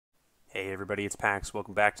Hey everybody, it's Pax.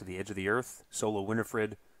 Welcome back to the Edge of the Earth, solo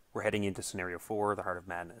Winifred. We're heading into Scenario 4, the Heart of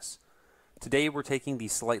Madness. Today we're taking the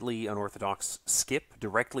slightly unorthodox skip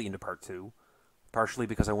directly into Part 2, partially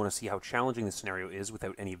because I want to see how challenging the scenario is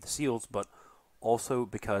without any of the seals, but also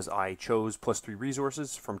because I chose +3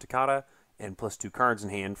 resources from Takata and +2 cards in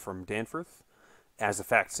hand from Danforth as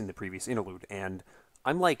effects in the previous interlude, and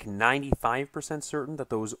I'm like 95% certain that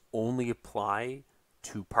those only apply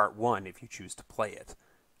to Part 1 if you choose to play it.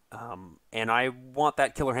 And I want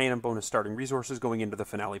that Killer Hand and bonus starting resources going into the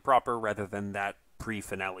finale proper rather than that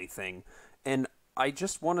pre-finale thing. And I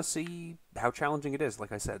just want to see how challenging it is,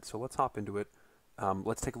 like I said. So let's hop into it.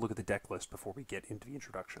 Let's take a look at the deck list before we get into the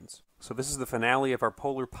introductions. So this is the finale of our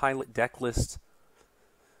Polar Pilot deck list.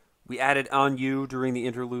 We added On You during the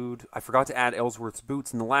interlude. I forgot to add Ellsworth's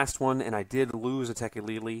Boots in the last one, and I did lose a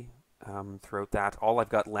Tekelili throughout that. All I've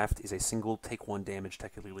got left is a single take 1 damage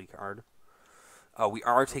Tekelili card. We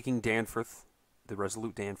are taking Danforth, the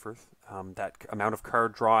Resolute Danforth. That amount of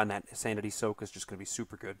card draw and that Sanity Soak is just going to be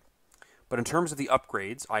super good. But in terms of the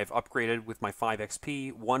upgrades, I have upgraded with my 5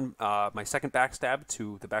 XP, my second Backstab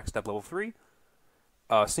to the Backstab level 3,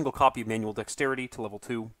 a single copy of Manual Dexterity to level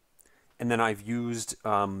 2, and then I've used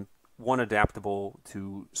one Adaptable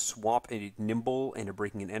to swap a Nimble and a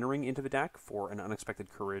Breaking and Entering into the deck for an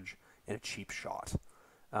Unexpected Courage and a Cheap Shot.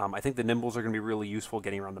 I think the Nimbles are going to be really useful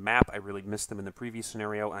getting around the map. I really missed them in the previous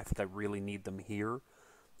scenario, and I think I really need them here.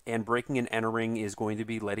 And Breaking and Entering is going to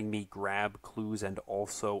be letting me grab clues and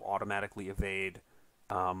also automatically evade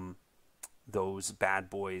those bad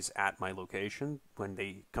boys at my location when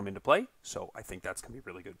they come into play. So I think that's going to be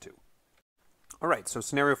really good too. Alright, so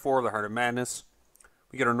Scenario 4 of the Heart of Madness.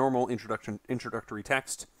 We get our normal introductory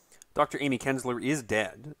text. Dr. Amy Kensler is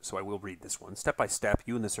dead, so I will read this one. Step by step,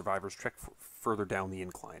 you and the survivors trek further down the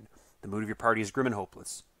incline. The mood of your party is grim and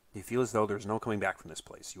hopeless. You feel as though there is no coming back from this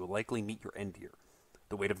place. You will likely meet your end here.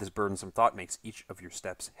 The weight of this burdensome thought makes each of your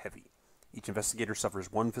steps heavy. Each investigator suffers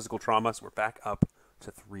 1 physical trauma, so we're back up to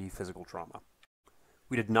 3 physical trauma.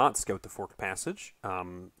 We did not scout the Forked Passage,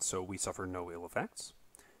 so we suffer no ill effects.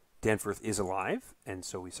 Danforth is alive, and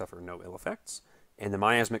so we suffer no ill effects. And the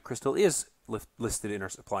miasmic crystal is listed in our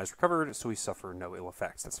supplies recovered, so we suffer no ill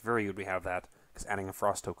effects. That's very good we have that, because adding a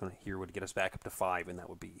frost token here would get us back up to 5, and that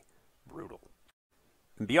would be brutal.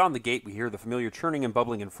 And beyond the gate, we hear the familiar churning and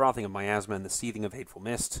bubbling and frothing of miasma and the seething of hateful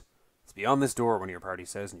mist. It's beyond this door, one of your party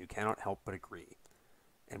says, and you cannot help but agree.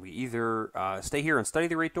 And we either stay here and study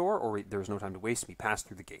the Great Door, or there's no time to waste, and we pass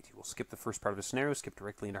through the gate. You will skip the first part of the scenario, skip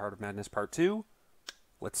directly into Heart of Madness Part 2.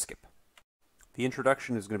 Let's skip. The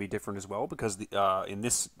introduction is going to be different as well, because in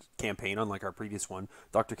this campaign, unlike our previous one,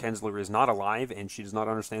 Dr. Kensler is not alive, and she does not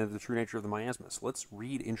understand the true nature of the miasma. So let's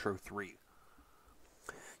read Intro 3.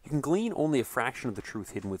 You can glean only a fraction of the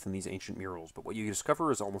truth hidden within these ancient murals, but what you discover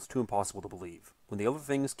is almost too impossible to believe. When the other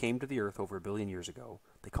things came to the Earth over 1 billion years ago,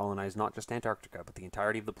 they colonized not just Antarctica, but the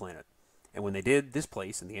entirety of the planet. And when they did, this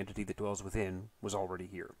place, and the entity that dwells within, was already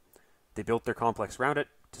here. They built their complex around it,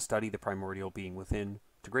 to study the primordial being within,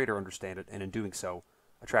 to greater understand it, and in doing so,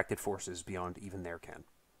 attracted forces beyond even their ken.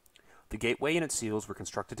 The gateway and its seals were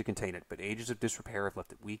constructed to contain it, but ages of disrepair have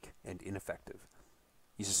left it weak and ineffective.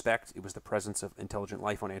 You suspect it was the presence of intelligent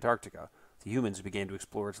life on Antarctica, the humans who began to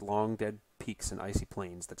explore its long-dead peaks and icy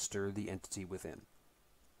plains that stirred the entity within.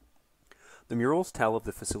 The murals tell of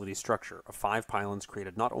the facility's structure, of 5 pylons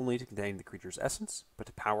created not only to contain the creature's essence, but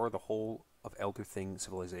to power the whole of Elder Thing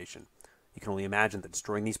civilization. You can only imagine that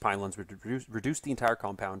destroying these pylons would reduce the entire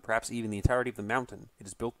compound, perhaps even the entirety of the mountain it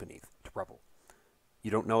is built beneath, to rubble.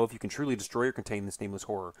 You don't know if you can truly destroy or contain this nameless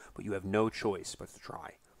horror, but you have no choice but to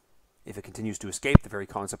try. If it continues to escape, the very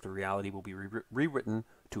concept of reality will be rewritten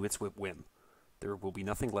to its whim. There will be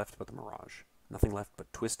nothing left but the mirage, nothing left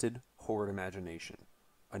but twisted, horrid imagination,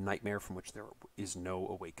 a nightmare from which there is no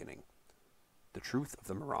awakening. The truth of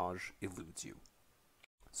the mirage eludes you.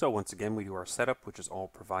 So once again, we do our setup, which is all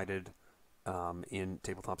provided in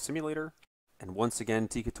Tabletop Simulator. And once again,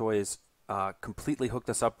 Tika Toys completely hooked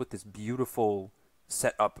us up with this beautiful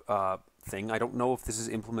setup thing. I don't know if this is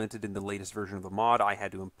implemented in the latest version of the mod. I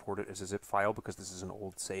had to import it as a zip file because this is an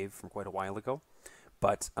old save from quite a while ago.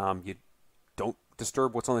 But you don't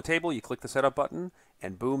disturb what's on the table. You click the setup button,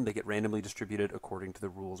 and boom, they get randomly distributed according to the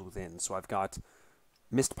rules within. So I've got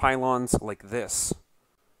mist pylons like this,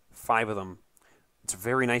 5 of them. It's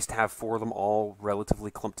very nice to have 4 of them all relatively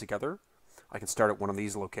clumped together. I can start at one of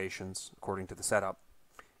these locations, according to the setup,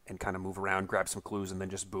 and kind of move around, grab some clues, and then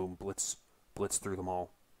just boom, blitz through them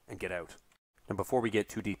all, and get out. And before we get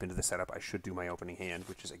too deep into the setup, I should do my opening hand,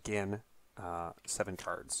 which is, again, 7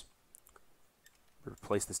 cards.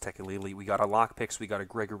 Replace this Tekelili. We got a lockpicks, we got a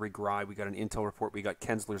Gregory Gry, we got an intel report, we got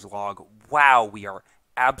Kensler's log. Wow, we are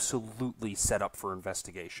absolutely set up for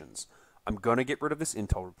investigations. I'm going to get rid of this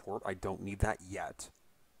intel report. I don't need that yet.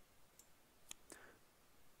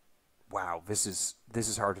 Wow, this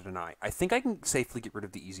is hard to deny. I think I can safely get rid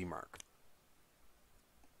of the easy mark.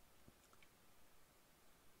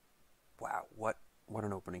 Wow, what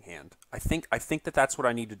an opening hand. I think that that's what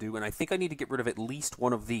I need to do, and I think I need to get rid of at least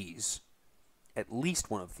one of these. At least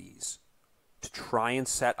one of these. To try and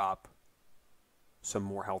set up some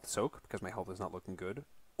more health soak, because my health is not looking good,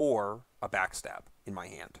 or a backstab in my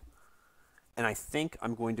hand. And I think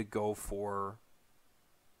I'm going to go for...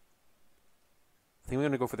 I think I'm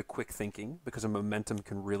going to go for the quick thinking, because a momentum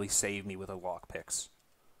can really save me with a lockpicks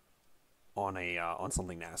on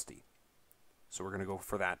something nasty. So we're going to go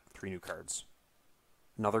for that. 3 new cards.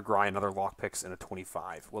 Another Gry, another lockpicks, and a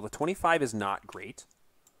 25. Well, the 25 is not great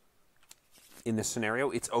in this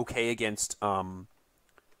scenario. It's okay against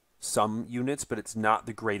some units, but it's not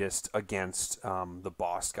the greatest against the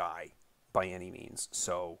boss guy by any means.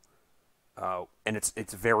 So, and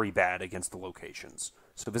it's very bad against the locations.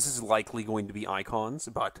 So this is likely going to be icons,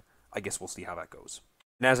 but I guess we'll see how that goes.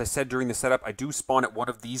 And as I said during the setup, I do spawn at one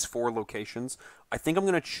of these 4 locations. I think I'm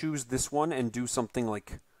going to choose this one and do something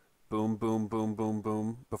like boom, boom, boom, boom,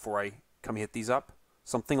 boom before I come hit these up.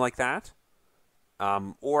 Something like that.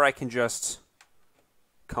 Or I can just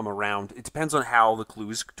come around. It depends on how the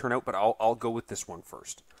clues turn out, but I'll go with this one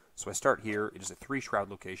first. So I start here. It is a 3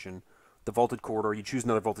 shroud location. The vaulted corridor, you choose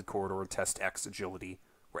another vaulted corridor and test X agility,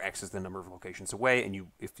 where X is the number of locations away, and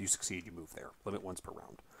if you succeed, you move there. Limit once per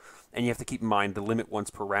round. And you have to keep in mind the limit once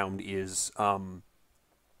per round is not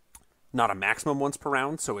a maximum once per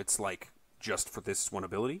round, so it's like just for this one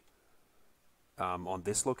ability on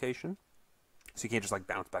this location. So you can't just like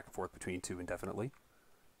bounce back and forth between 2 indefinitely.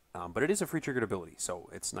 But it is a free triggered ability, so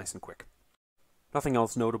it's nice and quick. Nothing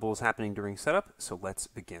else notable is happening during setup, so let's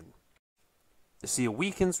begin. The seal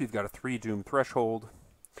weakens, we've got a 3 doom threshold,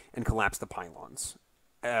 and collapse the pylons.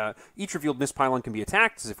 Each revealed mist pylon can be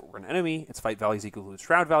attacked as if it were an enemy. Its fight value is equal to its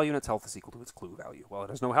shroud value, and its health is equal to its clue value. While it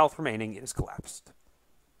has no health remaining, it is collapsed.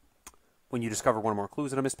 When you discover 1 or more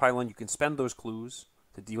clues in a mist pylon, you can spend those clues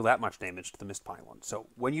to deal that much damage to the mist pylon. So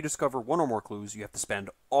when you discover 1 or more clues, you have to spend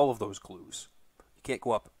all of those clues. You can't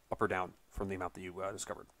go up or down from the amount that you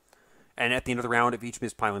discovered. And at the end of the round, if each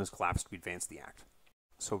mist pylon is collapsed, we advance the act.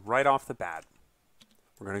 So right off the bat,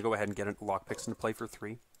 we're going to go ahead and get a lockpicks into play for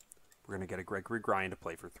 3. We're going to get a Gregory Gry into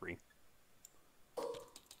play for 3.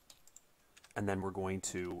 And then we're going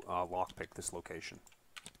to lockpick this location.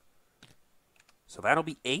 So that'll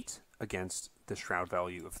be 8 against the shroud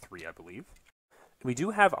value of 3, I believe. And we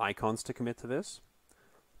do have icons to commit to this,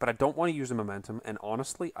 but I don't want to use the momentum, and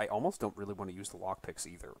honestly, I almost don't really want to use the lockpicks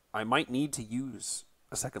either. I might need to use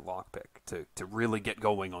a second lockpick to really get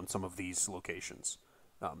going on some of these locations.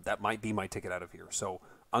 That might be my ticket out of here. So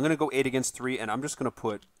I'm going to go 8 against 3, and I'm just going to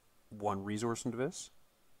put 1 resource into this.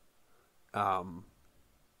 Because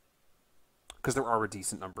there are a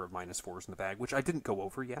decent number of -4s in the bag, which I didn't go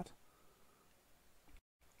over yet.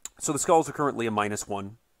 So the skulls are currently a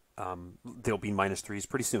 -1. They'll be -3s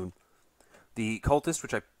pretty soon. The cultist,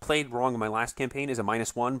 which I played wrong in my last campaign, is a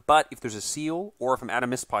 -1, but if there's a seal, or if I'm at a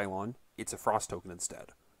mist pylon, it's a frost token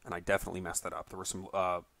instead. And I definitely messed that up. There were some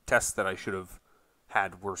tests that I should have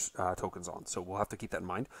had worse tokens on, so we'll have to keep that in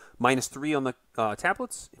mind. -3 on the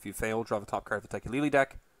tablets. If you fail, draw the top card of the Tekelili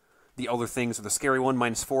deck. The other things are the scary one,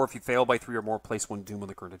 -4. If you fail by 3 or more, place 1 doom on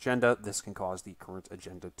the current agenda. This can cause the current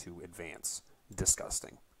agenda to advance.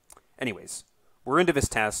 Disgusting. Anyways, we're into this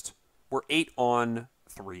test. We're 8 on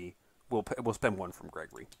 3. We'll spend 1 from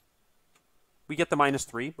Gregory. We get the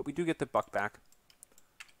 -3, but we do get the buck back,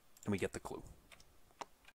 and we get the clue.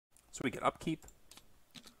 So we get upkeep,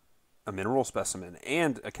 a mineral specimen,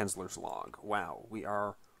 and a Kensler's log. Wow, we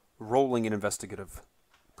are rolling in investigative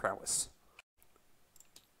prowess.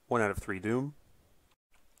 1 out of 3 doom.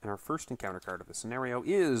 And our first encounter card of the scenario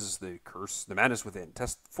is the Curse, the Madness Within.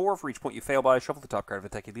 Test 4 for each point you fail by. Shuffle the top card of a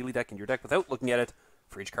Tekelili deck in your deck without looking at it.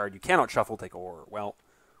 For each card you cannot shuffle, take a horror. Well,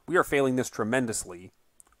 we are failing this tremendously.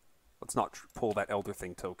 Let's not pull that Elder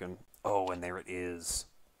Thing token. Oh, and there it is.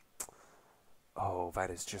 Oh, that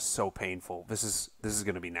is just so painful. This is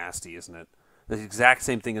going to be nasty, isn't it? The exact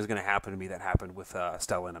same thing is going to happen to me that happened with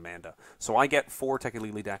Stella and Amanda. So I get 4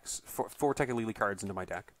 Tekelili decks, 4 Tekelili cards into my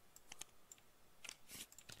deck.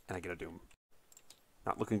 And I get a Doom.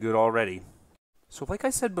 Not looking good already. So like I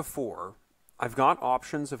said before, I've got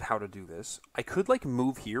options of how to do this. I could like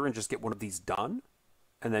move here and just get one of these done,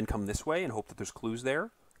 and then come this way and hope that there's clues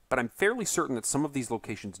there. But I'm fairly certain that some of these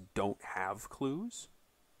locations don't have clues.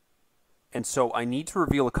 And so I need to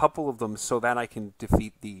reveal a couple of them so that I can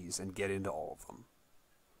defeat these and get into all of them.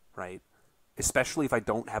 Right? Especially if I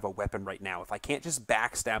don't have a weapon right now. If I can't just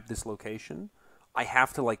backstab this location, I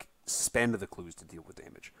have to, like, spend the clues to deal with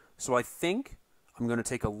damage. So I think I'm going to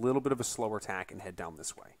take a little bit of a slower tack and head down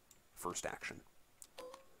this way. First action.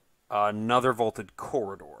 Another vaulted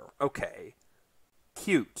corridor. Okay.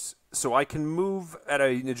 Cute. So I can move at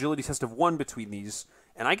an agility test of 1 between these,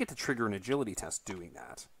 and I get to trigger an agility test doing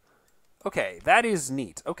that. Okay, that is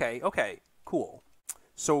neat. Okay, cool.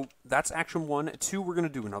 So that's action 1. 2, we're going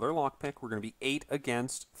to do another lockpick. We're going to be 8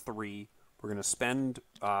 against 3. We're going to spend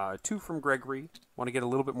 2 from Gregory. Want to get a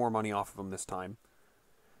little bit more money off of him this time.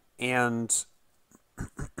 And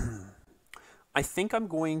I think I'm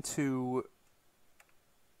going to...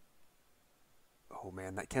 Oh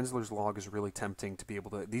man, that Kensler's Log is really tempting to be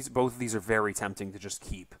able to... Both of these are very tempting to just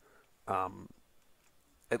keep.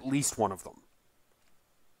 At least one of them.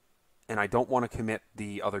 And I don't want to commit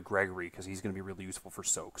the other Gregory because he's going to be really useful for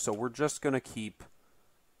soak. So we're just going to keep...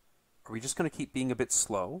 Are we just going to keep being a bit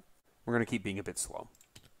slow? We're going to keep being a bit slow.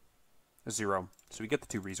 0. So we get the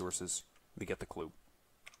 2 resources. We get the clue.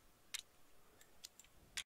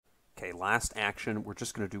 Okay, last action. We're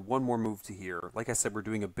just going to do one more move to here. Like I said, we're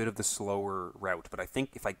doing a bit of the slower route. But I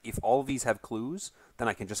think if all of these have clues, then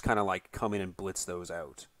I can just kind of like come in and blitz those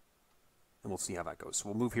out. And we'll see how that goes. So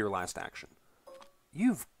we'll move here last action.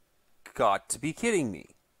 You've got to be kidding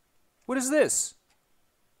me. What is this?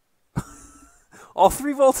 All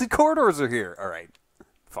 3 vaulted corridors are here. All right.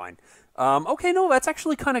 Fine. Okay, no, that's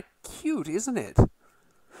actually kind of cute, isn't it?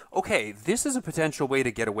 Okay, this is a potential way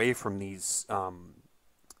to get away from these, what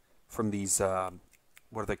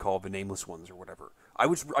are they called? The nameless ones or whatever. I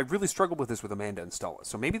really struggled with this with Amanda and Stella,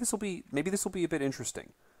 so maybe this will be a bit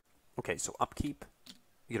interesting. Okay, so upkeep.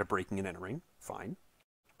 We get a breaking and entering. Fine.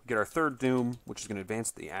 We get our 3rd doom, which is going to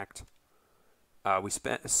advance the act. We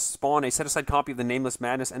spawn a set-aside copy of the Nameless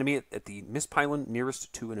Madness enemy at the Mist Pylon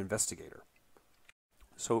nearest to an investigator.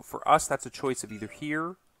 So for us, that's a choice of either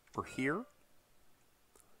here or here.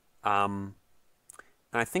 And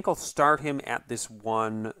I think I'll start him at this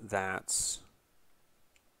one that's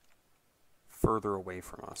further away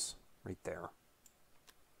from us, right there.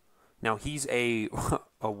 Now he's a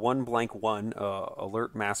 1/1,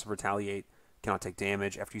 alert, massive, retaliate, cannot take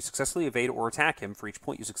damage. After you successfully evade or attack him, for each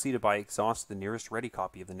point you succeeded by, exhaust the nearest ready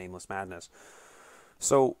copy of the Nameless Madness.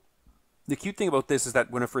 So the cute thing about this is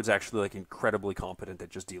that Winifred's actually like incredibly competent at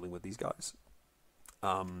just dealing with these guys.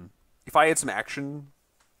 If I had some action,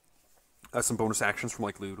 some bonus actions from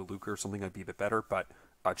like Lou to Luca or something, I'd be a bit better. But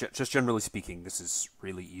just generally speaking, this is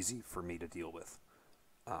really easy for me to deal with.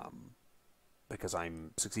 Because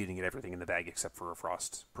I'm succeeding at everything in the bag except for a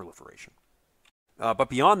frost proliferation. But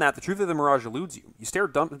beyond that, the truth of the mirage eludes you. You stare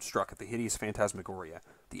dumbstruck at the hideous phantasmagoria.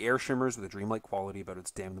 The air shimmers with a dreamlike quality about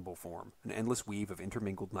its damnable form, an endless weave of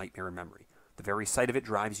intermingled nightmare and memory. The very sight of it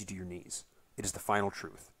drives you to your knees. It is the final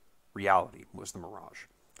truth. Reality was the mirage.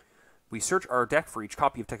 We search our deck for each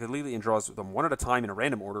copy of Tekalili and draws them one at a time in a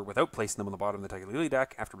random order without placing them on the bottom of the Tekalili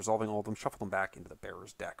deck. After resolving all of them, shuffle them back into the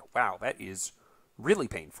bearer's deck. Wow, that is really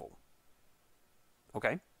painful.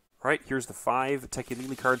 Okay. Alright, here's the 5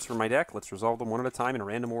 Tekalili cards from my deck. Let's resolve them one at a time in a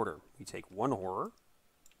random order. We take 1 horror.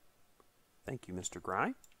 Thank you, Mr.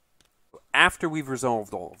 Gry. After we've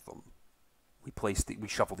resolved all of them, we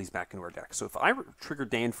shuffle these back into our deck. So if I trigger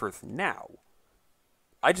Danforth now,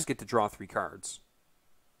 I just get to draw 3 cards.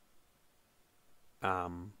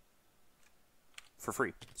 For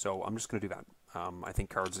free. So I'm just going to do that. I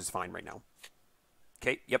think cards is fine right now.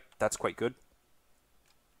 Okay, yep, that's quite good.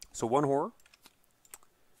 So 1 horror.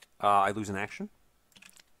 I lose an action.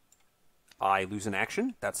 I lose an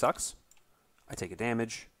action. That sucks. I take a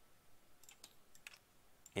damage.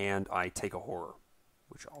 And I take a horror,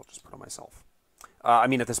 which I'll just put on myself. I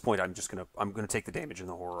mean, at this point, I'm gonna take the damage and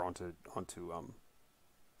the horror onto.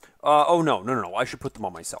 Oh no! I should put them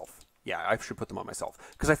on myself. Yeah, I should put them on myself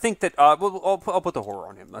because I think that. I'll put the horror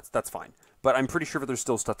on him. That's fine. But I'm pretty sure that there's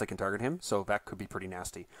still stuff that can target him, so that could be pretty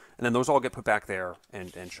nasty. And then those all get put back there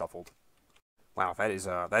and shuffled. Wow, that is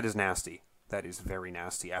nasty. That is very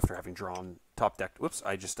nasty. After having drawn top deck, whoops!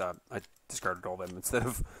 I discarded all them instead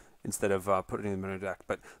of putting them in a deck.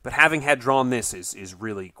 But having had drawn this is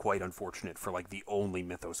really quite unfortunate for like the only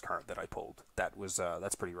Mythos card that I pulled.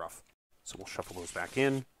 That's pretty rough. So we'll shuffle those back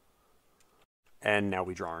in, and now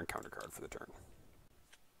we draw our encounter card for the turn.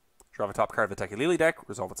 Draw the top card of the Tekalili deck.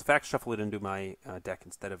 Resolve its effects. Shuffle it into my deck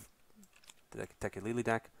instead of the Tekalili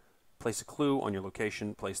deck. Place a clue on your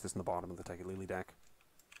location. Place this in the bottom of the Tekalili deck.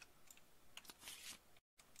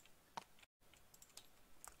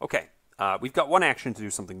 Okay, we've got 1 action to do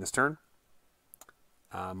something this turn.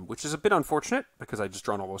 which is a bit unfortunate because I just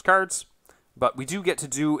drawn all those cards. But we do get to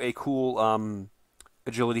do a cool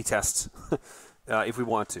agility test if we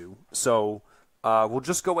want to. So we'll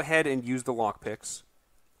just go ahead and use the lockpicks.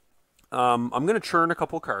 I'm going to churn a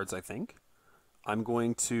couple cards, I think. I'm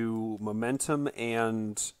going to momentum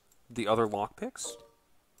and the other lockpicks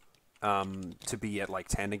to be at like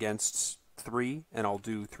 10 against 3, and I'll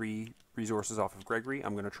do 3 resources off of Gregory.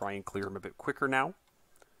 I'm going to try and clear him a bit quicker now.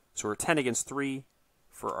 So we're 10 against 3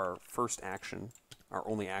 for our first action. Our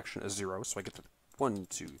only action is 0, so I get the 1,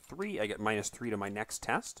 2, 3. I get -3 to my next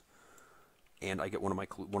test, and I get one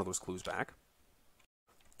of those clues back.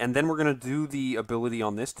 And then we're going to do the ability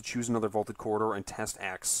on this to choose another vaulted corridor and test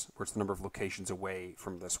X, where it's the number of locations away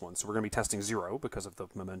from this one. So we're going to be testing 0 because of the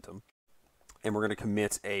momentum. And we're going to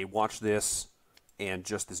commit a watch this and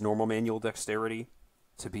just this normal manual dexterity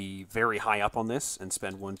to be very high up on this and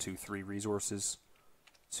spend 1, 2, 3 resources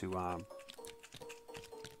to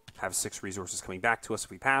have 6 resources coming back to us if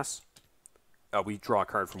we pass. We draw a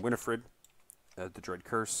card from Winifred, the Dread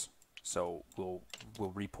Curse. So we'll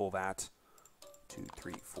re-pull that. 2,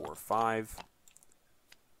 3, 4, 5.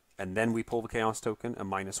 And then we pull the Chaos token, a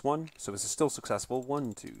 -1. So this is still successful.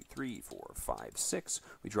 1, 2, 3, 4, 5, 6.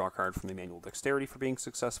 We draw a card from the manual dexterity for being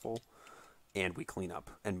successful. And we clean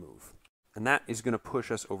up and move. And that is going to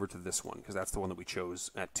push us over to this one, because that's the one that we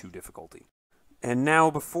chose at 2 difficulty. And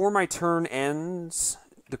now, before my turn ends,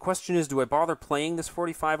 the question is, do I bother playing this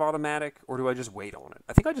 45 automatic, or do I just wait on it?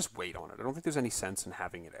 I think I just wait on it. I don't think there's any sense in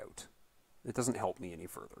having it out. It doesn't help me any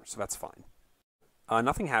further, so that's fine.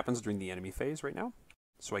 Nothing happens during the enemy phase right now,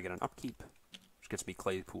 so I get an upkeep, which gets me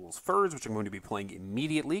Claypool's Furs, which I'm going to be playing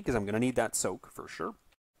immediately, because I'm going to need that soak for sure.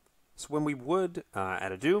 So when we would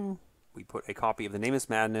add a Doom, we put a copy of the Nameless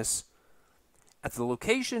Madness at the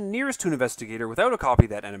location nearest to an investigator without a copy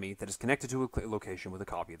of that enemy that is connected to a location with a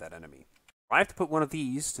copy of that enemy. I have to put one of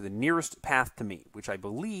these to the nearest path to me, which I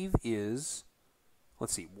believe is,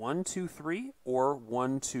 let's see, 1, 2, 3, or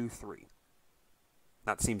 1, 2, 3.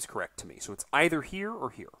 That seems correct to me. So it's either here or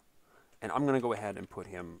here. And I'm going to go ahead and put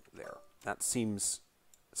him there. That seems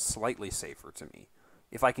slightly safer to me.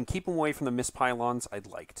 If I can keep him away from the mist pylons, I'd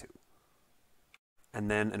like to. And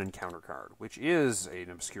then an encounter card, which is an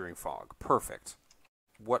Obscuring Fog. Perfect.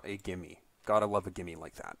 What a gimme. Gotta love a gimme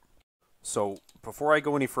like that. So, before I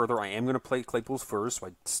go any further, I am going to play Claypool's Furs, so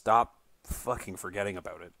I stop fucking forgetting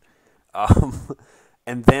about it.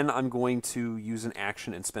 And then I'm going to use an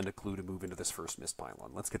action and spend a clue to move into this first mist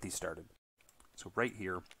pylon. Let's get these started. So right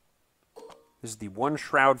here, this is the 1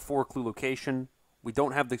 Shroud 4 clue location. We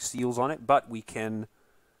don't have the seals on it, but we can,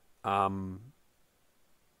 wow,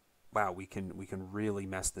 we can really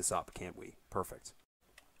mess this up, can't we? Perfect.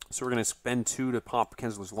 So we're going to spend 2 to pop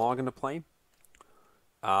Kensler's Log into play.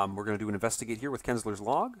 We're going to do an investigate here with Kensler's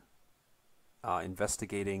Log.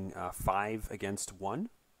 Investigating 5 against 1.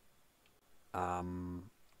 Do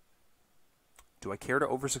I care to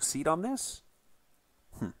over-succeed on this?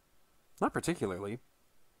 Not particularly.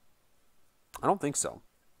 I don't think so.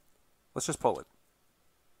 Let's just pull it.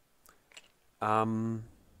 We're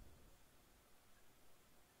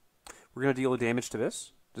going to deal a damage to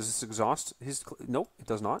this. Does this exhaust his... Nope, it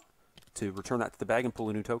does not. To return that to the bag and pull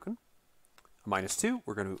a new token. A -2,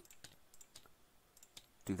 we're going to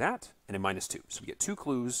do that, and a -2. So we get 2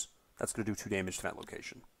 clues. That's going to do 2 damage to that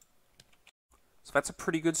location. So that's a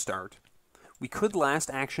pretty good start. We could last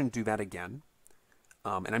action do that again.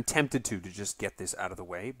 And I'm tempted to just get this out of the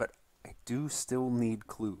way, but I do still need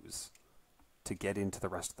clues to get into the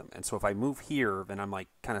rest of them. And so if I move here, then I'm like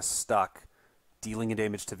kind of stuck dealing a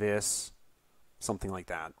damage to this, something like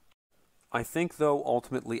that. I think, though,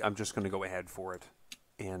 ultimately I'm just going to go ahead for it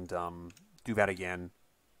and do that again.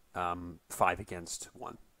 5 against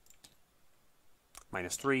 1.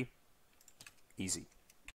 -3. Easy.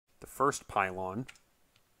 The first pylon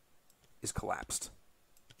is collapsed.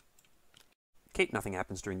 Okay, nothing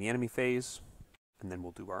happens during the enemy phase. And then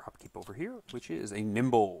we'll do our upkeep over here, which is a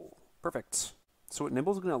Nimble. Perfect. So what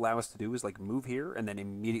Nimble is going to allow us to do is like move here and then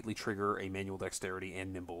immediately trigger a manual dexterity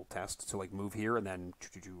and Nimble test. So like move here and then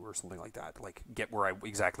or something like that. Like get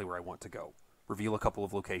exactly where I want to go. Reveal a couple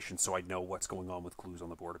of locations so I know what's going on with clues on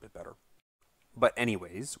the board a bit better. But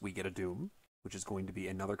anyways, we get a Doom, which is going to be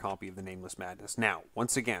another copy of the Nameless Madness. Now,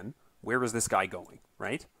 once again, where is this guy going,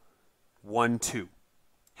 right? 1, 2.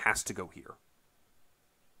 Has to go here.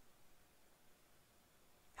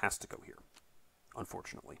 Has to go here,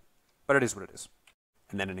 unfortunately. But it is what it is.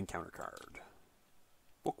 And then an encounter card.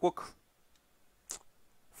 Wook wook.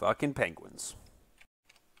 Fucking penguins.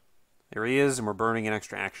 There he is, and we're burning an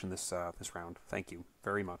extra action this round. Thank you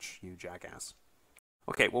very much, you jackass.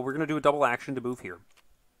 Okay, well, we're going to do a double action to move here.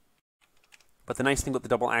 But the nice thing about the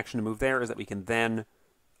double action to move there is that we can then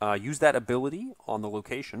use that ability on the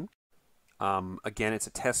location. Again, it's a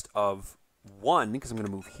test of 1, because I'm going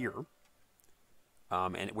to move here.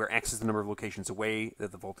 And where X is the number of locations away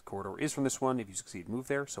that the vaulted corridor is from this one. If you succeed, move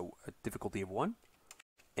there. So a difficulty of 1.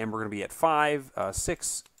 And we're going to be at 5,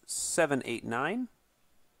 6, 7, 8, 9.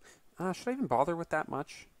 Should I even bother with that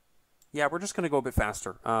much? Yeah, we're just going to go a bit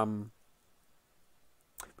faster.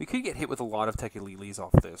 We could get hit with a lot of Tekelilis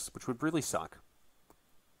off this, which would really suck.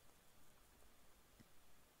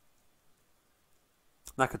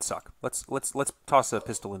 That could suck. Let's toss a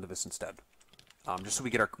pistol into this instead. Just so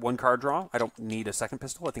we get our 1 card draw. I don't need a second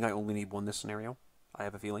pistol. I think I only need 1 this scenario. I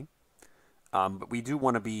have a feeling. But we do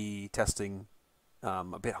want to be testing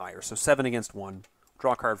a bit higher. So 7 against 1.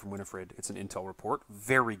 Draw a card from Winifred. It's an intel report.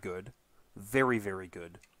 Very good. Very, very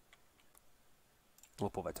good.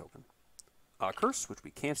 We'll pull that token. Curse, which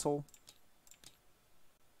we cancel.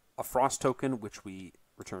 A frost token, which we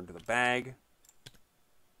return to the bag.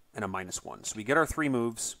 And a -1. So we get our 3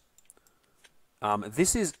 moves.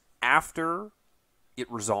 This is after it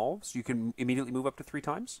resolves. You can immediately move up to 3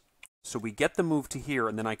 times. So we get the move to here,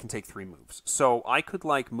 and then I can take 3 moves. So I could,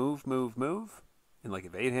 like, move, and, like,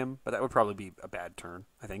 evade him, but that would probably be a bad turn,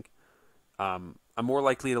 I think. I'm more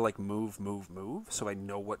likely to, like, move, so I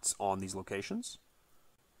know what's on these locations.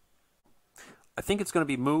 I think it's going to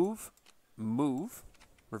be move,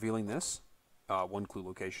 revealing this. 1 clue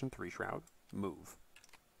location, 3 shroud, move.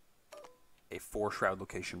 A 4 shroud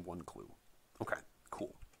location, 1 clue. Okay,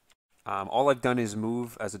 cool. All I've done is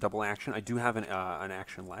move as a double action. I do have an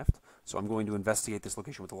action left, so I'm going to investigate this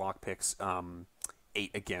location with the lockpicks.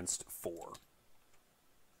 8 against 4.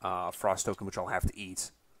 Frost token, which I'll have to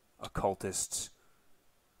eat. Occultists.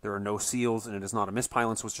 There are no seals, and it is not a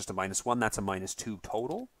mispylon, so it's just a -1. That's a -2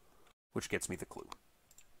 total, which gets me the clue.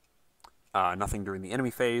 Nothing during the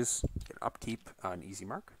enemy phase. Get upkeep, an easy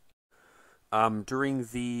mark. During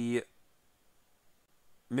the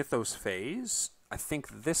Mythos phase, I think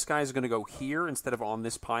this guy's going to go here instead of on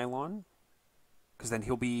this pylon, because then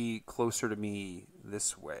he'll be closer to me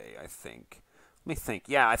this way, I think. Let me think.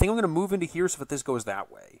 Yeah, I think I'm going to move into here so that this goes that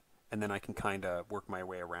way, and then I can kind of work my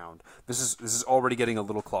way around. This is already getting a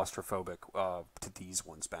little claustrophobic to these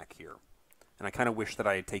ones back here. And I kind of wish that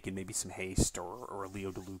I had taken maybe some haste or a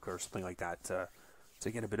Leo DeLuca or something like that to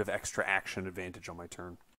get a bit of extra action advantage on my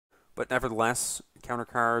turn. But nevertheless, counter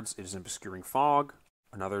cards, it is an Obscuring Fog.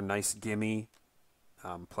 Another nice gimme.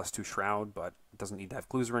 +2 Shroud, but it doesn't need to have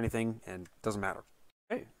clues or anything, and it doesn't matter.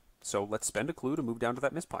 Okay, so let's spend a clue to move down to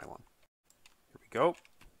that mispylon. Here we go.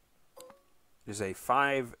 It is a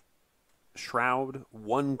 5 Shroud,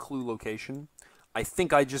 1 clue location. I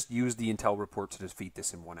think I just used the intel report to defeat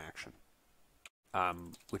this in 1 action.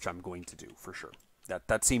 Which I'm going to do for sure.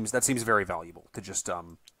 That seems very valuable to just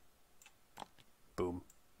boom.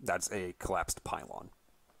 That's a collapsed pylon,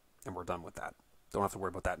 and we're done with that. Don't have to worry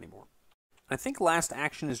about that anymore. I think last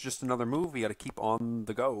action is just another move. We got to keep on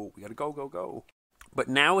the go. We got to go. But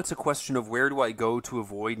now it's a question of where do I go to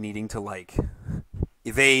avoid needing to, like,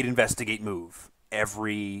 evade, investigate, move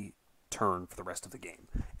every turn for the rest of the game.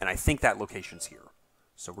 And I think that location's here.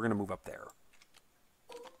 So we're going to move up there.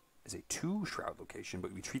 Is a 2 Shroud location,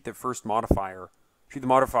 but we treat the first modifier, treat the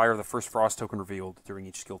modifier of the first Frost token revealed during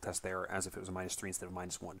each skill test there as if it was a -3 instead of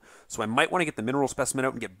 -1. So I might want to get the mineral specimen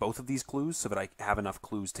out and get both of these clues so that I have enough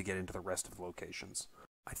clues to get into the rest of the locations.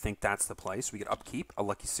 I think that's the play. So we get upkeep, a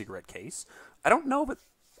lucky cigarette case. I don't know, but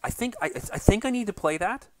I think I need to play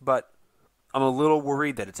that, but I'm a little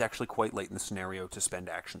worried that it's actually quite late in the scenario to spend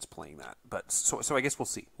actions playing that. But so I guess we'll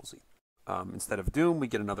see. Instead of Doom, we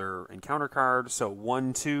get another encounter card. So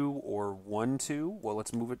 1-2 or 1-2. Well,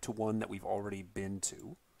 let's move it to one that we've already been to.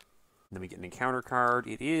 And then we get an encounter card.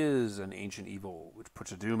 It is an Ancient Evil, which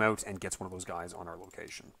puts a Doom out and gets one of those guys on our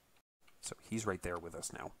location. So he's right there with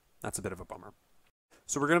us now. That's a bit of a bummer.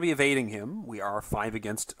 So we're going to be evading him. We are 5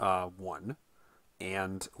 against 1.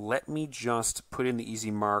 And let me just put in the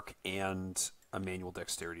easy mark and a manual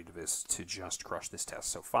dexterity to this to just crush this test.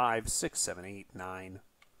 So 5, 6, 7, 8, 9...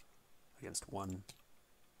 against 1.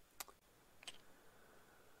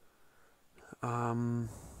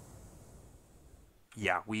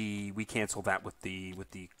 Yeah, we cancel that with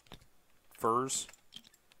the furs.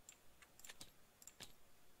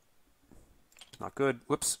 Not good.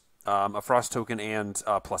 Whoops. A frost token and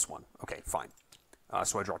 +1. Okay, fine.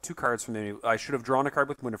 So I draw 2 cards from the. I should have drawn a card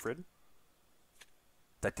with Winifred.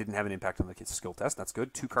 That didn't have an impact on the skill test. That's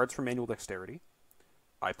good. 2 cards for manual dexterity.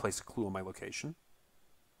 I place a clue on my location.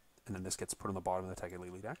 And then this gets put on the bottom of the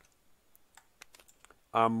Tekelili deck.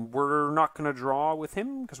 We're not going to draw with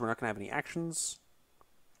him because we're not going to have any actions.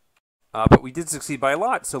 But we did succeed by a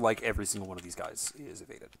lot, so like every single one of these guys is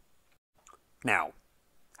evaded. Now,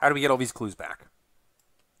 how do we get all these clues back?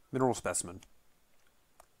 Mineral specimen.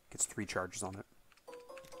 Gets 3 charges on it.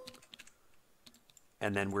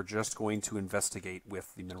 And then we're just going to investigate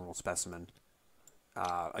with the mineral specimen.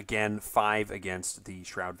 Again, 5 against the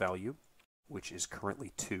shroud value, which is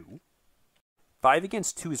currently 2. 5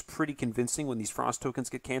 against 2 is pretty convincing when these frost tokens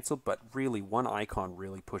get cancelled, but really, 1 icon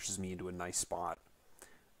really pushes me into a nice spot.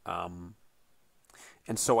 And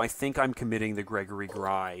so I think I'm committing the Gregory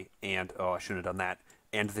Gry and, oh, I shouldn't have done that,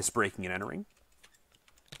 and this breaking and entering.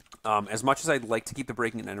 As much as I'd like to keep the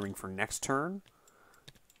breaking and entering for next turn,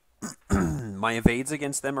 my evades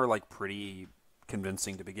against them are like pretty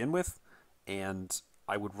convincing to begin with, and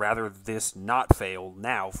I would rather this not fail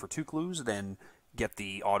now for 2 clues than get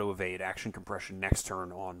the auto evade action compression next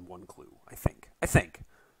turn on 1 clue. I think.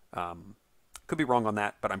 Could be wrong on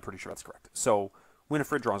that, but I'm pretty sure that's correct. So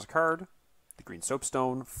Winifred draws a card, the green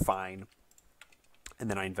soapstone, fine, and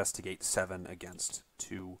then I investigate 7 against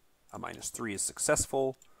 2. A -3 is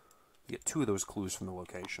successful. We get 2 of those clues from the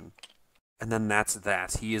location. And then that's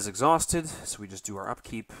that. He is exhausted, so we just do our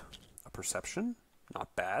upkeep. A perception.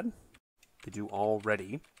 Not bad. They do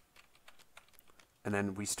already. And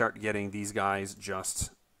then we start getting these guys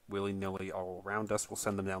just willy-nilly all around us. We'll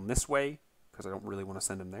send them down this way, because I don't really want to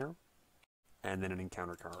send them there. And then an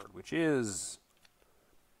encounter card, which is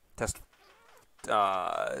test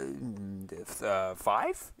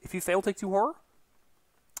 5? If you fail, take 2 horror.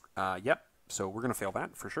 Yep, so we're going to fail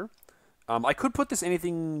that for sure. I could put this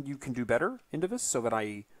anything you can do better into this so that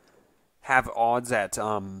I have odds at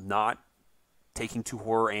not taking 2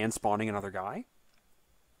 horror and spawning another guy.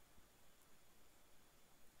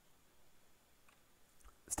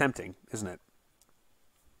 It's tempting, isn't it?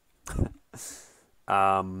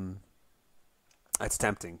 It's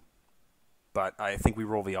tempting. But I think we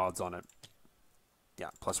roll the odds on it.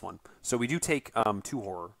 Yeah, +1. So we do take 2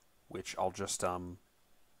 horror, which I'll just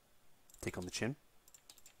take on the chin.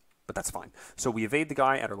 But that's fine. So we evade the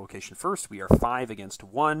guy at our location first. We are 5 against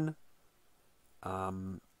 1.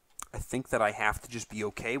 I think that I have to just be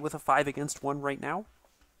okay with a 5 against 1 right now,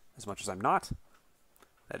 as much as I'm not.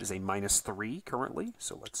 That is a -3 currently,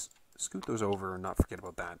 so let's scoot those over and not forget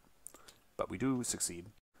about that. But we do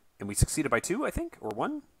succeed. And we succeeded by 2, I think, or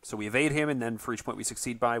 1. So we evade him, and then for each point we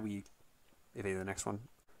succeed by, we evade the next one.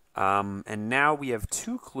 And now we have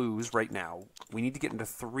 2 clues right now. We need to get into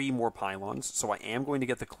 3 more pylons, so I am going to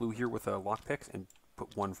get the clue here with a lockpick and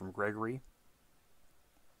put 1 from Gregory.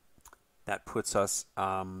 That puts us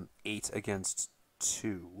 8 against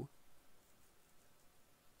 2.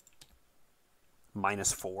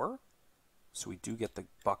 -4. So we do get the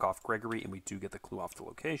buck off Gregory, and we do get the clue off the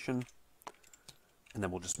location. And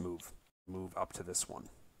then we'll just move up to this one.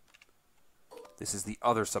 This is the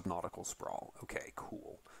other subnautical sprawl. Okay,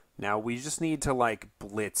 cool. Now we just need to like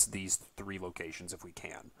blitz these 3 locations if we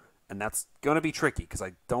can. And that's going to be tricky because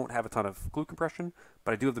I don't have a ton of clue compression,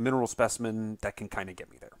 but I do have the mineral specimen that can kind of get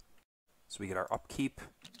me there. So we get our upkeep,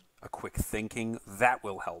 a quick thinking. That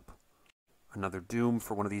will help. Another doom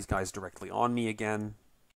for one of these guys directly on me again.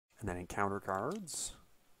 And then encounter cards.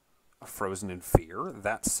 A frozen in fear.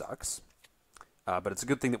 That sucks. But it's a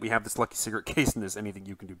good thing that we have this lucky cigarette case and there's anything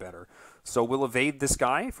you can do better. So we'll evade this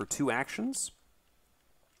guy for 2 actions.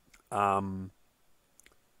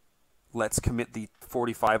 Let's commit the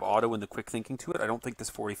 45 auto and the quick thinking to it. I don't think this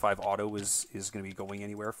 45 auto is going to be going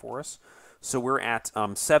anywhere for us. So we're at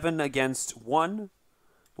 7 against 1.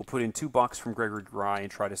 We'll put in 2 bucks from Gregory Gry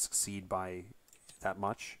and try to succeed by that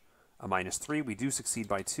much. A -3. We do succeed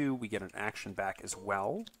by 2. We get an action back as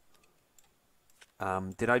well.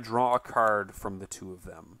 Did I draw a card from the 2 of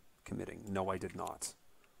them committing? No, I did not.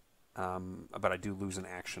 But I do lose an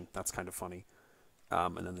action. That's kind of funny.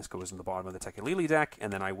 And then this goes in the bottom of the Tekelili deck,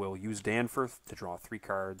 and then I will use Danforth to draw 3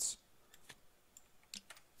 cards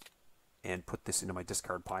and put this into my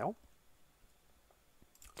discard pile.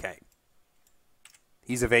 Okay.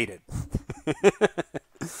 He's evaded.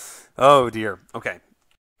 Oh, dear. Okay.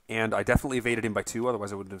 And I definitely evaded him by 2,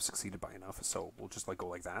 otherwise I wouldn't have succeeded by enough, so we'll just go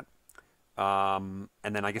like that. And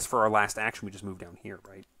then I guess for our last action, we just move down here,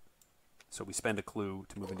 right? So we spend a clue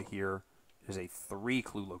to move into here. There's a 3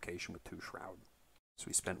 clue location with 2 shroud. So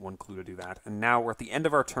we spent 1 clue to do that. And now we're at the end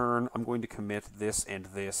of our turn. I'm going to commit this and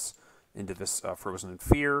this into this Frozen in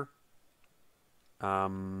Fear.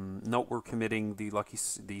 No, we're committing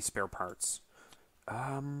the spare parts.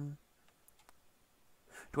 Do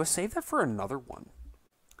I save that for another one?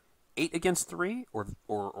 8 against 3 or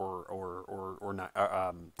not,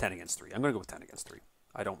 10 against 3. I'm going to go with 10 against 3.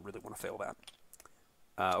 I don't really want to fail that.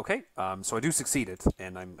 Okay, so I do succeed it,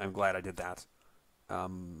 and I'm glad I did that.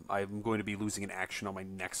 I'm going to be losing an action on my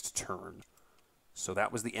next turn. So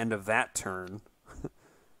that was the end of that turn.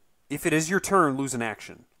 If it is your turn, lose an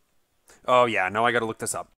action. Oh yeah, now I gotta look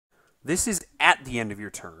this up. This is at the end of your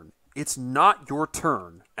turn. It's not your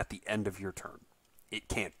turn at the end of your turn. It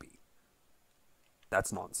can't be.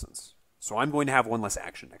 That's nonsense. So I'm going to have one less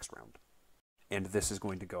action next round. And this is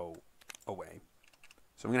going to go away.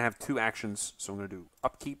 So I'm going to have 2 actions. So I'm going to do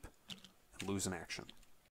upkeep and lose an action.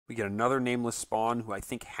 We get another nameless spawn who I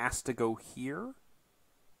think has to go here.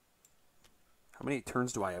 How many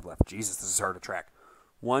turns do I have left? Jesus, this is hard to track.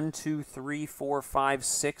 1, 2, 3, 4, 5,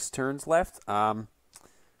 6 turns left.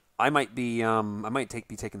 I might be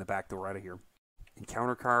taking the back door out of here.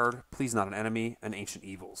 Encounter card, please not an enemy, and Ancient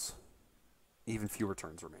Evils. Even fewer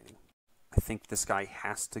turns remaining. I think this guy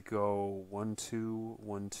has to go 1, 2,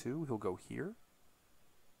 1, 2. He'll go here.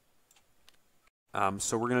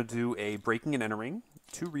 So we're going to do a breaking and entering.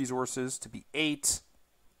 2 resources to be 8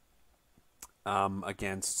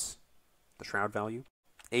 against the Shroud value.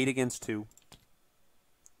 8 against 2.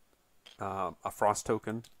 A Frost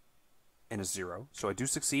token and a 0. So I do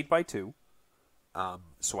succeed by 2.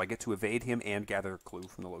 So I get to evade him and gather a clue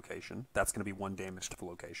from the location. That's going to be 1 damage to the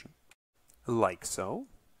location. Like so.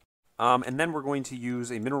 And then we're going to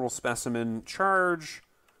use a mineral specimen charge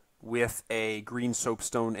with a green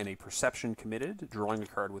soapstone and a perception committed, drawing a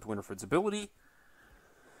card with Winifred's ability.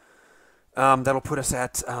 That'll put us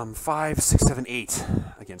at 5, 6, 7, 8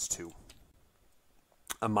 against 2.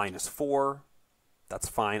 A -4. That's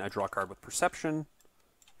fine. I draw a card with perception,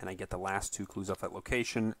 and I get the last 2 clues off that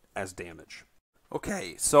location as damage.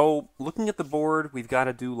 Okay, so looking at the board, we've got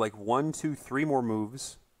to do like 1, 2, 3 more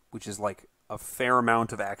moves, which is like a fair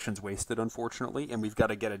amount of actions wasted, unfortunately, and we've got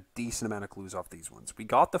to get a decent amount of clues off these ones. We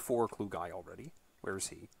got the 4 clue guy already. Where is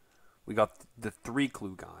he? We got the 3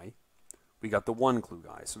 clue guy. We got the 1 clue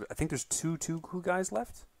guy. So I think there's 2 clue guys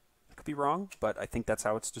left. I could be wrong, but I think that's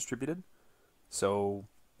how it's distributed. So,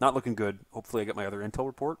 not looking good. Hopefully I get my other intel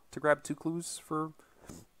report to grab 2 clues for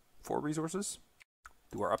 4 resources.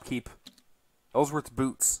 Do our upkeep. Ellsworth's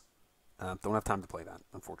Boots. Don't have time to play that,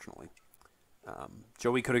 unfortunately.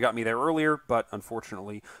 Joey could have got me there earlier, but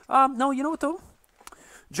unfortunately... no, you know what, though?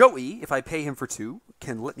 Joey, if I pay him for 2,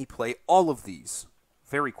 can let me play all of these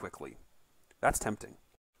very quickly. That's tempting.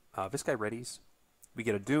 This guy readies. We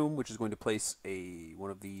get a Doom, which is going to place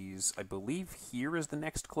one of these... I believe here is the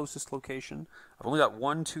next closest location. I've only got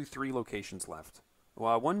 1, 2, 3 locations left.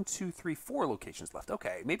 Well, 1, 2, 3, 4 locations left.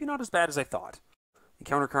 Okay, maybe not as bad as I thought.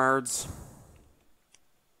 Encounter cards...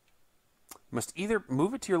 You must either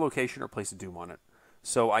move it to your location or place a Doom on it.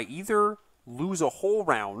 So I either lose a whole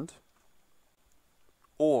round,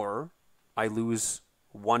 or I lose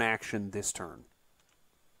 1 action this turn.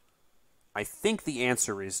 I think the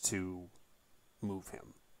answer is to move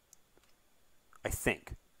him. I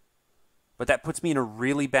think. But that puts me in a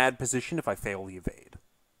really bad position if I fail the evade.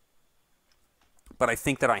 But I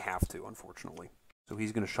think that I have to, unfortunately. So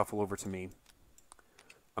he's going to shuffle over to me.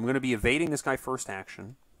 I'm going to be evading this guy first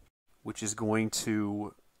action, which is going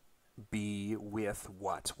to be with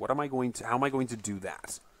what? How am I going to do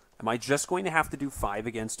that? Am I just going to have to do 5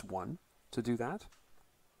 against 1 to do that?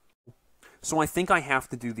 So I think I have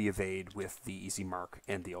to do the evade with the easy mark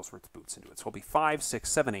and the Ellsworth's Boots into it. So it'll be 5, 6,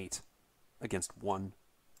 7, 8 against 1,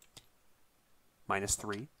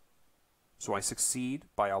 -3. So I succeed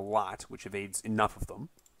by a lot, which evades enough of them.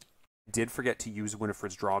 Did forget to use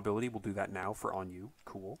Winifred's draw ability. We'll do that now for On You.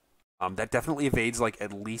 Cool. That definitely evades like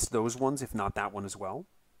at least those ones, if not that one as well.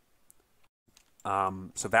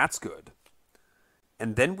 So that's good.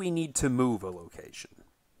 And then we need to move a location.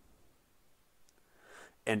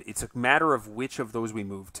 And it's a matter of which of those we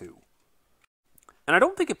move to. And I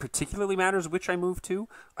don't think it particularly matters which I move to.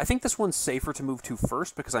 I think this one's safer to move to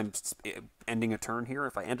first because I'm ending a turn here.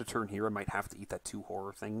 If I end a turn here, I might have to eat that 2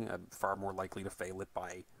 horror thing. I'm far more likely to fail it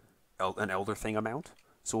by an Elder thing amount.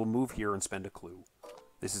 So we'll move here and spend a clue.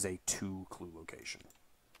 This is a 2 clue location.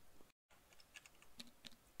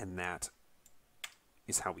 And that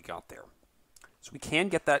is how we got there. So we can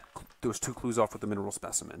get those 2 clues off with the mineral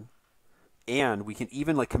specimen. And we can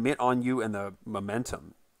even like commit On You and the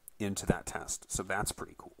momentum into that test. So that's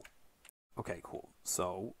pretty cool. Okay, cool.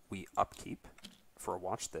 So we upkeep for a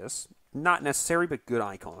watch this. Not necessary, but good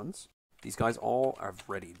icons. These guys all are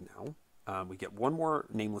readied now. We get 1 more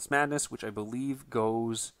Nameless Madness, which I believe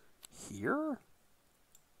goes here.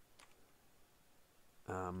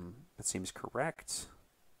 That seems correct.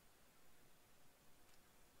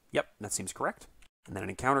 Yep, that seems correct. And then an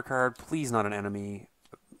encounter card. Please not an enemy.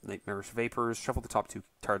 Nightmarish Vapors. Shuffle the top 2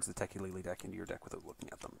 cards of the Techie deck into your deck without looking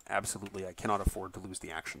at them. Absolutely, I cannot afford to lose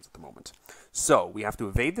the actions at the moment. So, we have to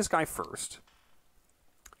evade this guy first.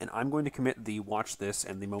 and I'm going to commit the watch this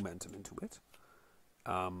and the momentum into it.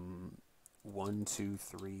 1, 2,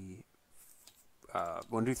 3.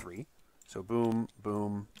 1, 2, 3. So boom,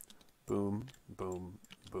 boom, boom, boom,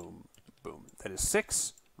 boom, boom. That is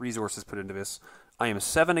 6 resources put into this. I am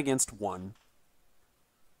 7 against 1.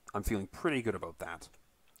 I'm feeling pretty good about that.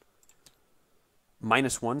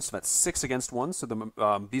 -1, so that's 6 against 1. So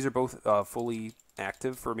these are both fully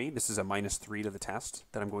active for me. This is a -3 to the test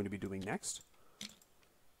that I'm going to be doing next.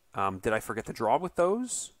 Did I forget to draw with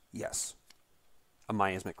those? Yes. A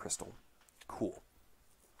miasmic crystal. Cool.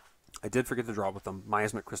 I did forget to draw with them.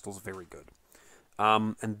 Miasmic crystal is very good.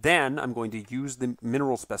 And then I'm going to use the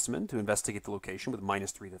mineral specimen to investigate the location with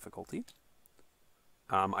 -3 difficulty.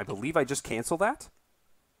 I believe I just cancel that.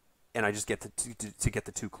 And I just get to get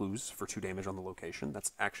the 2 clues for 2 damage on the location.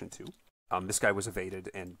 That's action 2. This guy was evaded,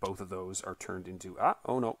 and both of those are turned into...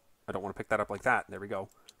 oh no, I don't want to pick that up like that. There we go.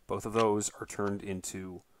 Both of those are turned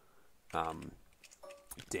into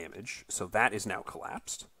damage. So that is now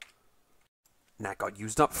collapsed. And that got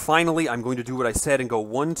used up. Finally, I'm going to do what I said and go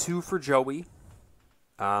 1-2 for Joey.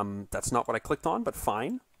 That's not what I clicked on, but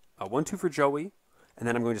fine. 1-2 for Joey. And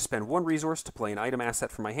then I'm going to spend 1 resource to play an item asset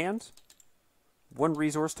from my hand. 1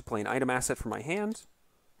 resource to play an item asset from my hand.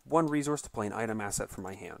 1 resource to play an item asset from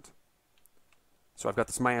my hand. So I've got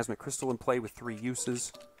this miasmic crystal in play with 3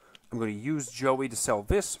 uses. I'm going to use Joey to sell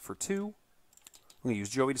this for 2. I'm going to use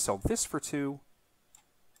Joey to sell this for 2.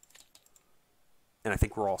 And I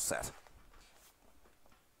think we're all set.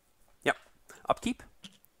 Yep. Upkeep.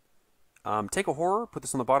 Take a horror, put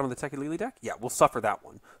this on the bottom of the Tekelili deck. Yeah, we'll suffer that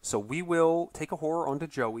one. So we will take a horror onto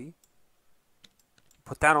Joey.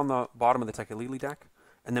 Put that on the bottom of the Tekelili deck,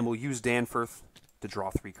 and then we'll use Danforth to draw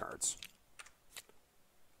 3 cards.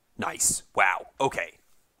 Nice. Wow. Okay.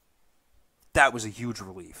 That was a huge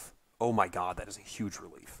relief. Oh my god, that is a huge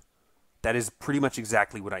relief. That is pretty much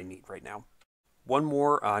exactly what I need right now. One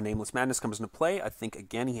more Nameless Madness comes into play. I think,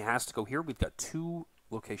 again, he has to go here. We've got 2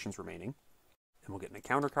 locations remaining. And we'll get an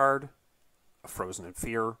encounter card, a Frozen in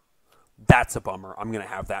Fear. That's a bummer. I'm going to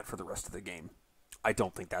have that for the rest of the game. I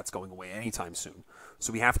don't think that's going away anytime soon.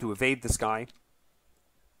 So we have to evade this guy.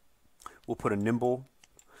 We'll put a Nimble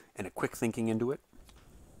and a Quick Thinking into it.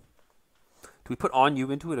 Do we put On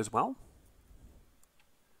You into it as well?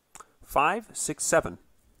 5, 6, 7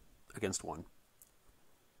 against 1.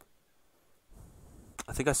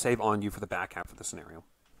 I think I save On You for the back half of the scenario.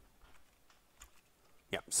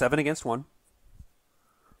 Yeah, 7 against 1.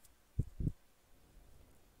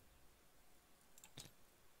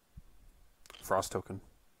 Frost token.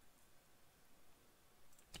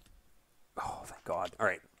 Oh, thank God. All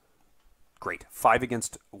right. Great. 5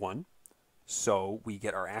 against 1. So we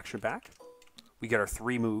get our action back. We get our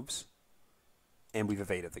 3 moves. And we've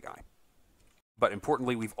evaded the guy. But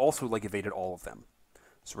importantly, we've also evaded all of them.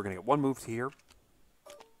 So we're going to get 1 move to here.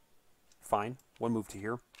 Fine. 1 move to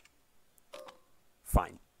here.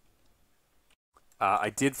 Fine. I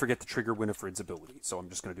did forget to trigger Winifred's ability. So I'm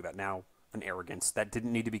just going to do that now. An Arrogance. That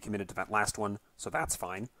didn't need to be committed to that last one, so that's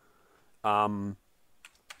fine. Also,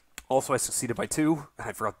 I succeeded by 2.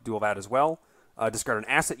 I forgot to do all that as well. Discard an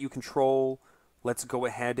asset you control. Let's go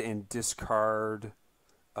ahead and discard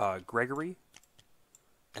Gregory.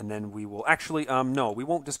 And then we will... Actually, no, we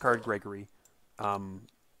won't discard Gregory. Let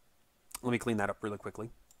me clean that up really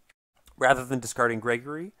quickly. Rather than discarding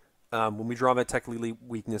Gregory, when we draw that Tekelili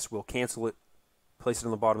weakness, we'll cancel it, place it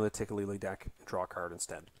on the bottom of the Tekelili deck, and draw a card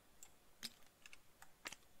instead.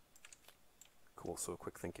 Cool, so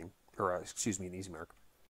Quick Thinking. Or, excuse me, an Easy Mark.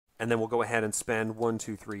 And then we'll go ahead and spend 1,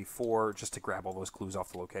 2, 3, 4 just to grab all those clues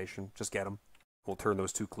off the location. Just get them. We'll turn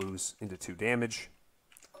those 2 clues into 2 damage.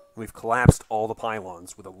 We've collapsed all the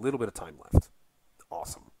pylons with a little bit of time left.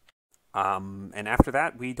 Awesome. And after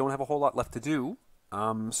that, we don't have a whole lot left to do.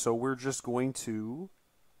 So we're just going to...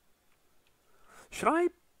 Should I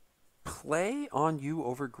play On You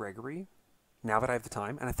over Gregory now that I have the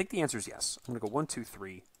time? And I think the answer is yes. I'm going to go 1, 2,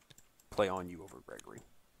 3... Play On You over Gregory.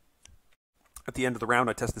 At the end of the round,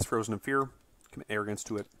 I test this Frozen in Fear. Commit Arrogance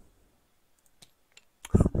to it.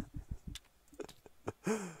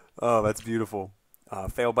 Oh, that's beautiful.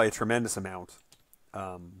 Failed by a tremendous amount.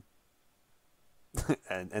 And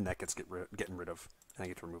that gets getting rid of. And I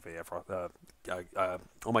get to remove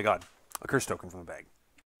oh my god. A curse token from the bag.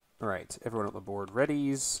 Alright, everyone on the board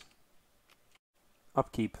readies.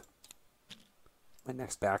 Upkeep. My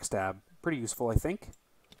next backstab. Pretty useful, I think.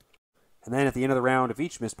 And then at the end of the round, if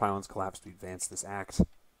each missed pylon's collapsed, we advance this act.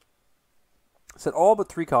 Set all but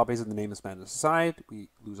 3 copies of the Nameless Madness aside. We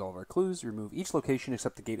lose all of our clues. Remove each location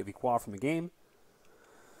except the Gate of Iqua from the game.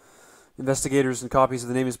 Investigators and copies of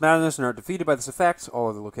the Nameless Madness are not defeated by this effect. All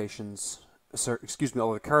other locations excuse me,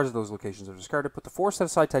 all of the cards of those locations are discarded. Put the 4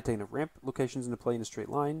 set-aside Titanic ramp locations into play in a straight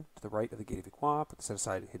line to the right of the Gate of Equa. Put the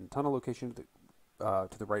set-aside hidden tunnel location to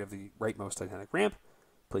the right of the rightmost Titanic ramp.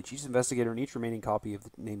 Play Chief's Investigator and each remaining copy of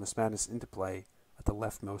the Nameless Madness into play at the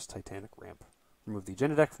leftmost Titanic ramp. Remove the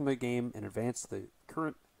agenda deck from the game and advance to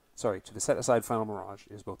the set-aside Final Mirage.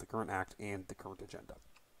 It is both the current act and the current agenda.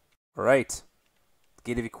 Alright.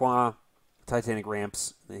 Gate of Equa, Titanic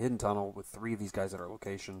ramps, the hidden tunnel with 3 of these guys at our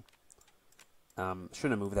location. Shouldn't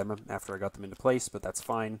have moved them after I got them into place, but that's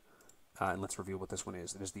fine. And let's reveal what this one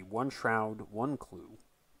is. It is the 1 Shroud, 1 Clue.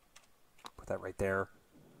 Put that right there.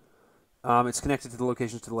 It's connected to the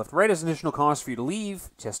locations to the left and right as an additional cost for you to leave.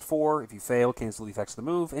 Test 4. If you fail, cancel the effects of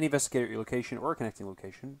the move. Any investigator at your location or a connecting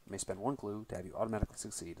location may spend 1 clue to have you automatically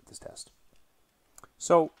succeed at this test.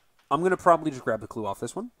 So, I'm going to probably just grab the clue off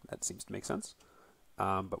this one. That seems to make sense.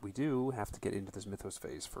 But we do have to get into this Mythos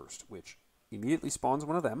phase first, which immediately spawns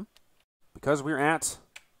one of them. Because we're at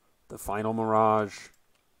the Final Mirage,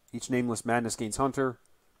 each Nameless Madness gains Hunter.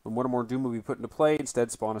 When one or more Doom will be put into play,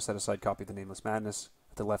 instead spawn a set-aside copy of the Nameless Madness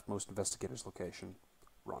at the leftmost investigator's location.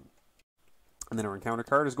 Run. And then our encounter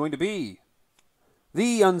card is going to be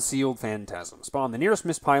the Unsealed Phantasm. Spawn the nearest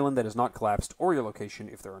mist pylon that is not collapsed or your location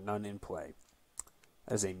if there are none in play.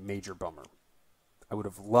 That is a major bummer. I would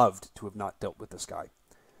have loved to have not dealt with this guy.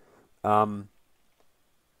 But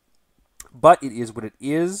it is what it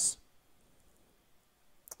is.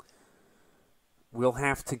 We'll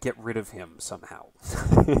have to get rid of him somehow.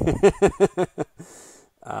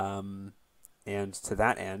 And to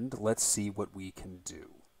that end, let's see what we can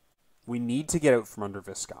do. We need to get out from under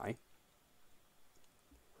this guy.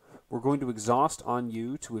 We're going to exhaust on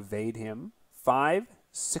you to evade him. 5,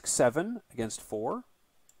 6, 7 against 4.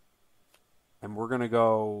 And we're going to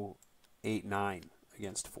go 8, 9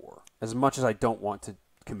 against 4. As much as I don't want to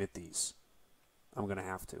commit these, I'm going to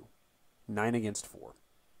have to. 9 against 4.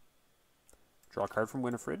 Draw a card from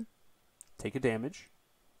Winifred. Take a damage.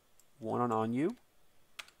 1 on you.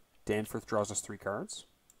 Danforth draws us 3 cards.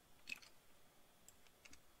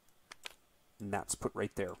 And that's put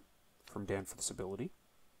right there from Danforth's ability.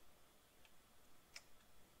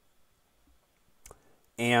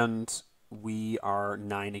 And we are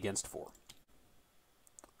 9 against 4.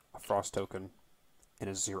 A Frost token and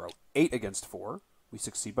a 0. 8 against 4. We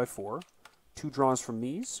succeed by 4. 2 draws from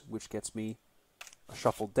these, which gets me a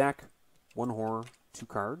shuffled deck. 1 horror, 2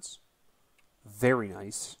 cards. Very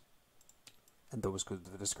nice. And those go to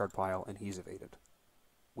the discard pile, and he's evaded.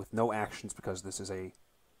 With no actions because this is a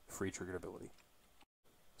free triggered ability.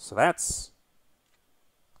 So that's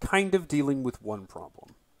kind of dealing with one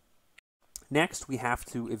problem. Next, we have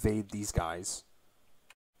to evade these guys.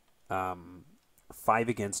 5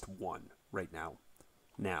 against 1 right now.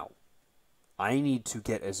 Now, I need to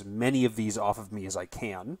get as many of these off of me as I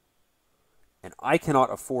can. And I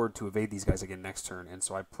cannot afford to evade these guys again next turn, and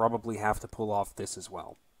so I probably have to pull off this as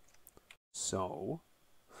well. So,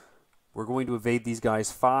 we're going to evade these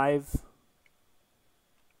guys 5,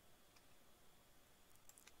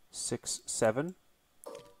 6, 7.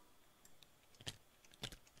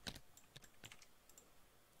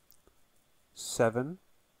 Seven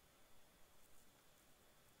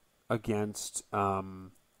against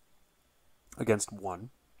 1.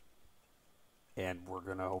 And we're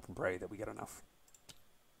going to hope and pray that we get enough.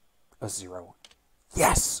 A 0.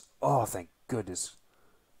 Yes! Oh, thank goodness.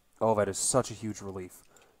 Oh, that is such a huge relief.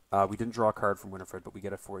 We didn't draw a card from Winifred, but we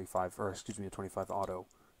get a 45, or excuse me, a 25 auto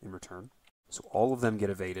in return. So all of them get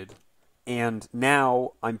evaded. And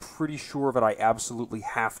now I'm pretty sure that I absolutely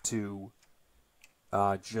have to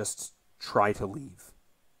just try to leave.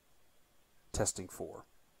 Testing 4.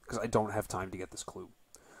 Because I don't have time to get this clue.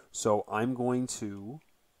 So I'm going to...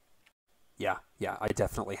 Yeah, I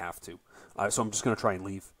definitely have to. So I'm just going to try and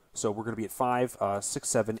leave. So we're going to be at 5, 6,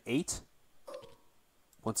 7, 8.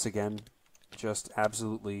 Once again, just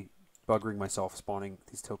absolutely buggering myself, spawning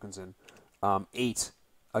these tokens in. 8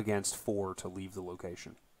 against 4 to leave the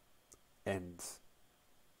location. And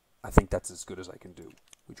I think that's as good as I can do.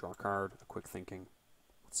 We draw a card, a quick thinking.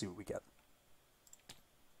 Let's see what we get.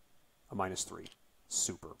 A -3.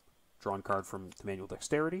 Super. Drawn card from the Manual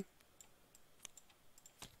Dexterity.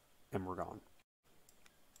 And we're gone.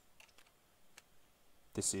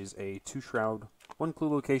 This is a 2 Shroud, 1 Clue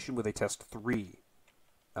location with a test 3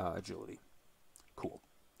 agility. Cool.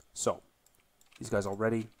 So, these guys all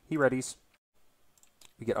ready. He readies.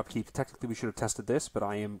 We get upkeep. Technically, we should have tested this, but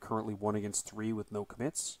I am currently 1 against 3 with no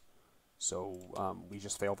commits. So, we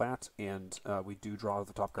just fail that. And we do draw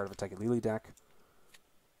the top card of a Tekelili deck,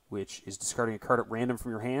 which is discarding a card at random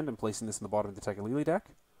from your hand and placing this in the bottom of the Tekelili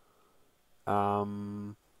deck.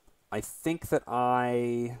 I think that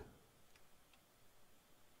I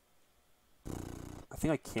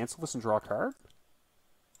think I cancel this and draw a card.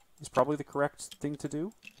 Is probably the correct thing to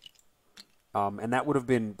do. And that would have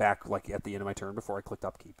been back like at the end of my turn before I clicked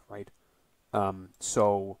upkeep, right?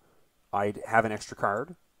 So I'd have an extra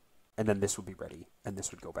card, and then this would be ready, and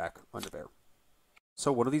this would go back under there.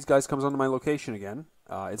 So one of these guys comes onto my location again.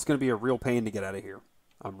 It's going to be a real pain to get out of here,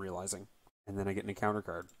 I'm realizing. And then I get an encounter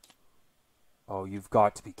card. Oh, you've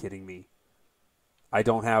got to be kidding me. I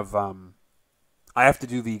don't have... I have to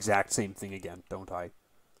do the exact same thing again, don't I?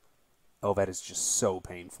 Oh, that is just so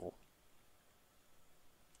painful.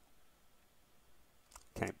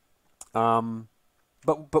 Okay.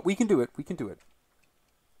 But we can do it. We can do it.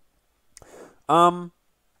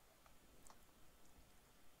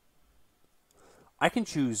 I can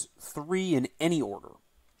choose 3 in any order.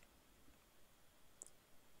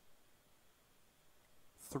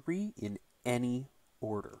 3 in any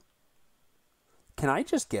order. Can I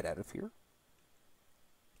just get out of here?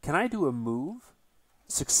 Can I do a move,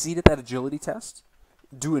 succeed at that agility test,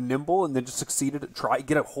 do a nimble, and then just succeed at it,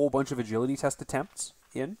 get a whole bunch of agility test attempts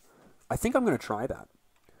in? I think I'm going to try that.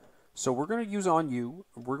 So we're going to use on you.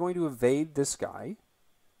 We're going to evade this guy.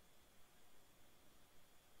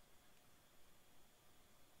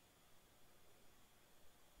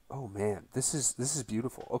 Oh man, this is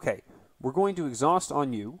beautiful. Okay, we're going to exhaust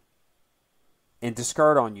on you and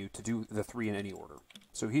discard on you to do the 3 in any order.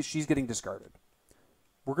 So she's getting discarded.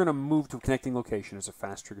 We're going to move to a connecting location as a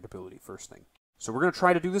fast triggered ability first thing. So we're going to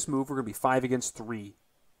try to do this move. We're going to be 5 against 3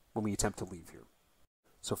 when we attempt to leave here.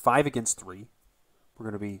 So 5 against 3. We're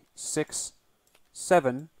going to be 6,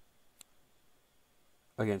 7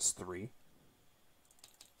 against 3.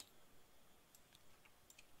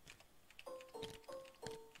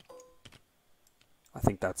 I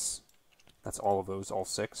think that's all of those, all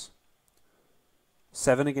 6.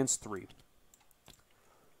 7 against 3.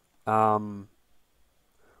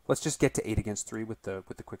 Let's just get to 8 against 3 with the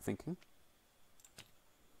quick thinking.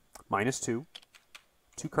 -2.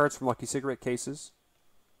 2 cards from Lucky Cigarette Cases.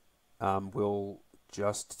 We'll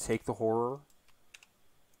just take the horror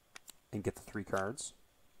and get the 3 cards.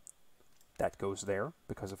 That goes there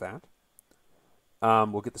because of that.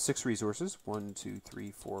 We'll get the 6 resources. 1, 2,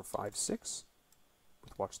 3, 4, 5, 6.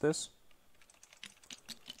 Watch this.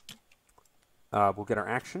 We'll get our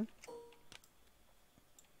action.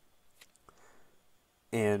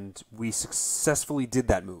 And we successfully did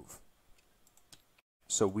that move.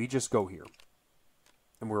 So we just go here.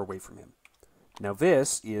 And we're away from him. Now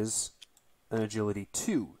this is an agility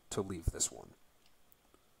 2 to leave this one.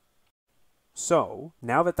 So,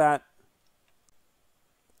 now that that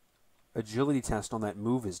agility test on that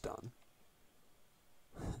move is done,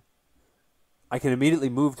 I can immediately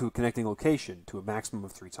move to a connecting location to a maximum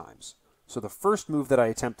of 3 times. So the first move that I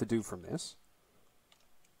attempt to do from this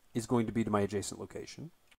is going to be to my adjacent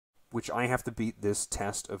location, which I have to beat this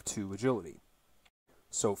test of 2 agility.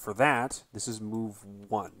 So for that, this is move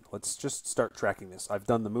 1. Let's just start tracking this. I've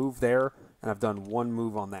done the move there, and I've done 1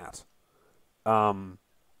 move on that. I'm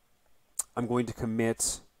going to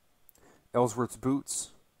commit Ellsworth's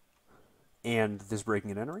Boots and this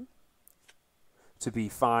Breaking and Entering to be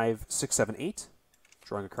 5, 6, 7, 8,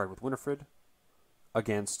 drawing a card with Winifred,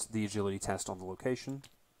 against the agility test on the location,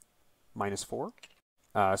 -4.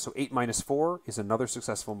 So 8 minus 4 is another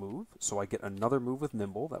successful move, so I get another move with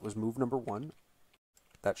Nimble. That was move number 1.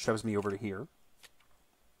 That shoves me over to here.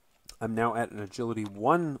 I'm now at an agility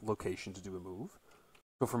 1 location to do a move.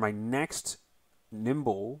 So for my next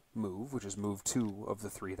Nimble move, which is move 2 of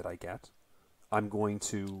the 3 that I get, I'm going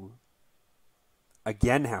to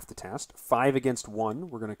again have to test. 5 against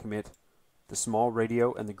 1, we're going to commit the small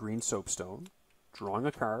radio and the green soapstone, drawing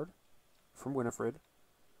a card from Winifred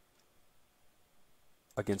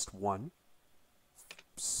against 1.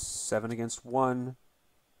 7 against 1.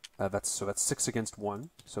 That's 6 against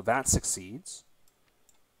 1. So that succeeds.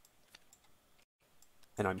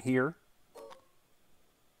 And I'm here.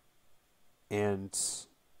 And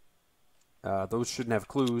those shouldn't have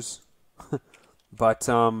clues. But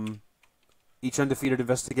each undefeated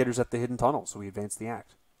investigator's at the hidden tunnel, so we advance the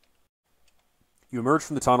act. You emerge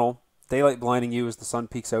from the tunnel, daylight blinding you as the sun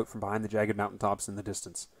peeks out from behind the jagged mountaintops in the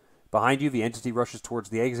distance. Behind you, the entity rushes towards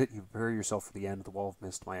the exit. You prepare yourself for the end of the wall of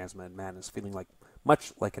mist, miasma, and madness, feeling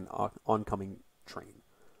much like an oncoming train.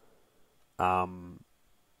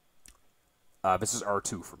 This is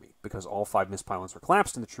R2 for me, because all 5 mist pylons were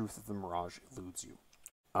collapsed and the truth of the mirage eludes you.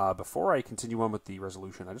 Before I continue on with the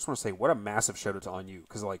resolution, I just want to say what a massive shout out to On You,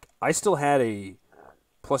 because I still had a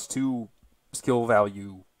 +2 skill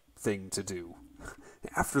value thing to do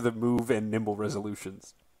after the move and nimble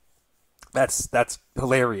resolutions. That's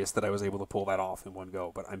hilarious that I was able to pull that off in one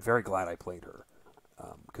go, but I'm very glad I played her,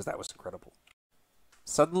 because that was incredible.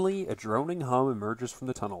 Suddenly, a droning hum emerges from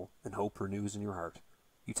the tunnel, and hope renews in your heart.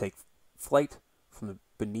 You take flight from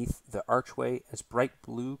beneath the archway as bright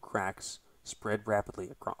blue cracks spread rapidly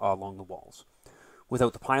along the walls.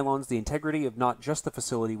 Without the pylons, the integrity of not just the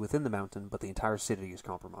facility within the mountain, but the entire city is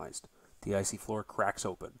compromised. The icy floor cracks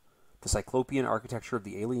open. The cyclopean architecture of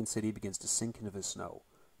the alien city begins to sink into the snow.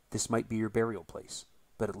 This might be your burial place,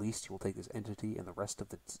 but at least you will take this entity and the rest of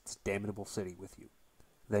this damnable city with you.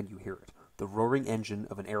 Then you hear it, the roaring engine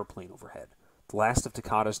of an airplane overhead. The last of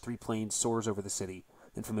Takata's 3 planes soars over the city,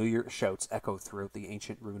 and familiar shouts echo throughout the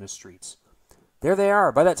ancient ruinous streets. There they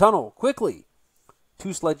are, by that tunnel! Quickly!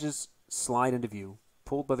 2 sledges slide into view,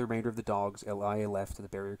 pulled by the remainder of the dogs Elia left at the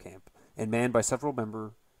barrier camp, and manned by several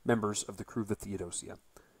members of the crew of the Theodosia.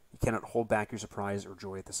 You cannot hold back your surprise or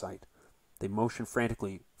joy at the sight. They motion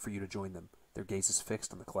frantically for you to join them, their gazes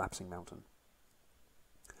fixed on the collapsing mountain.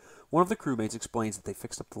 One of the crewmates explains that they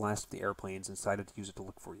fixed up the last of the airplanes and decided to use it to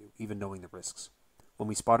look for you, even knowing the risks. When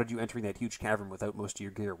we spotted you entering that huge cavern without most of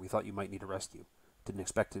your gear, we thought you might need a rescue. Didn't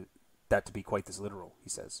expect that to be quite this literal, he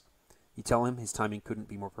says. You tell him his timing couldn't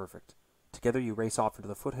be more perfect. Together you race off into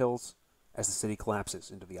the foothills as the city collapses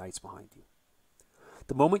into the ice behind you.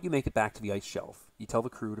 The moment you make it back to the ice shelf, you tell the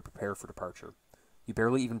crew to prepare for departure. You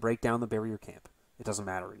barely even break down the barrier camp. It doesn't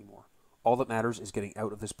matter anymore. All that matters is getting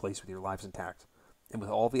out of this place with your lives intact, and with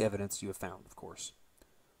all the evidence you have found, of course.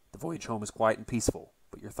 The voyage home is quiet and peaceful,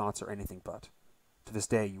 but your thoughts are anything but. To this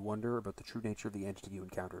day, you wonder about the true nature of the entity you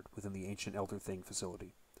encountered within the ancient Elder Thing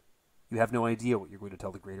facility. You have no idea what you're going to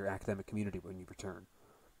tell the greater academic community when you return.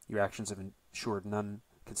 Your actions have ensured none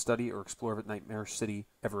can study or explore at Nightmare City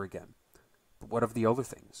ever again. But what of the Elder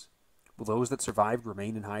Things? Will those that survived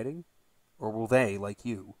remain in hiding? Or will they, like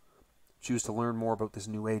you, choose to learn more about this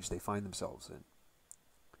new age they find themselves in?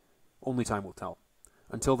 Only time will tell.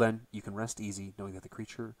 Until then, you can rest easy knowing that the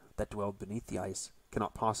creature that dwelled beneath the ice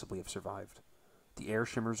cannot possibly have survived. The air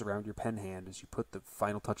shimmers around your pen hand as you put the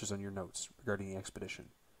final touches on your notes regarding the expedition.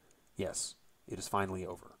 Yes, it is finally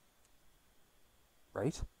over.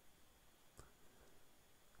 Right?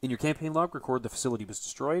 In your campaign log, record the facility was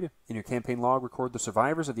destroyed. In your campaign log, record the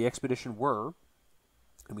survivors of the expedition were,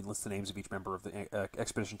 and we list the names of each member of the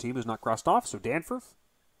expedition team who's not crossed off. So Danforth,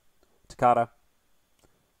 Takata,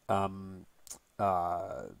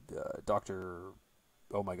 Dr.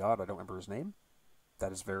 Oh my god, I don't remember his name.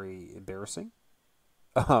 That is very embarrassing.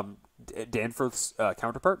 Danforth's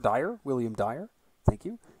counterpart, Dyer, William Dyer, thank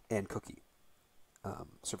you, and Cookie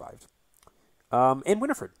survived. And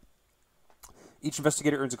Winifred. Each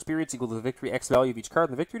investigator earns experience equal to the victory X value of each card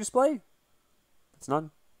in the victory display. It's none.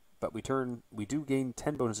 But we do gain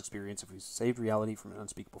 10 bonus experience if we saved reality from an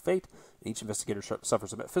unspeakable fate. And each investigator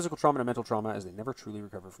suffers a physical trauma and a mental trauma as they never truly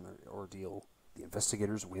recover from their ordeal. The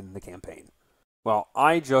investigators win the campaign. Well,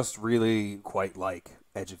 I just really quite like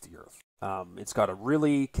Edge of the Earth. It's got a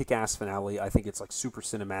really kick-ass finale. I think it's like super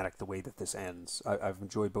cinematic the way that this ends. I've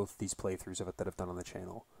enjoyed both these playthroughs of it that I've done on the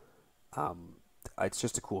channel. It's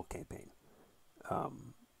just a cool campaign.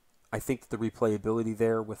 I think the replayability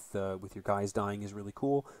there with your guys dying is really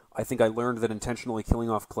cool. I think I learned that intentionally killing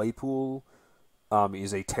off Claypool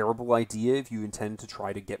is a terrible idea if you intend to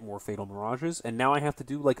try to get more Fatal Mirages. And now I have to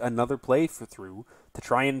do like another playthrough to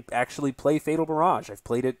try and actually play Fatal Mirage. I've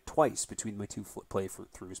played it twice between my 2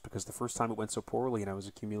 playthroughs because the first time it went so poorly and I was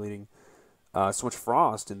accumulating so much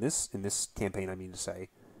frost in this campaign, I mean to say,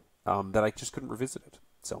 that I just couldn't revisit it.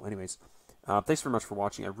 So anyways, thanks very much for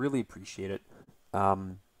watching. I really appreciate it.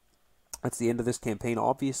 That's the end of this campaign,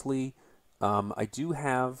 obviously. I do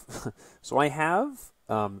have... so I have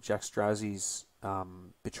Jack Strachey's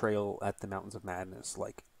Betrayal at the Mountains of Madness,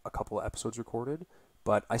 like a couple of episodes recorded.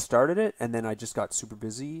 But I started it, and then I just got super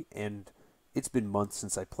busy, and it's been months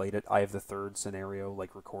since I played it. I have the 3rd scenario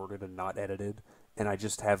like recorded and not edited, and I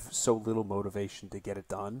just have so little motivation to get it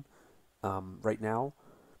done right now.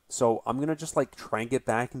 So I'm going to just like try and get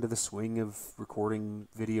back into the swing of recording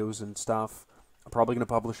videos and stuff. I'm probably going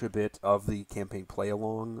to publish a bit of the campaign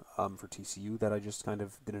play-along for TCU that I just kind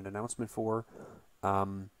of did an announcement for.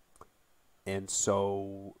 And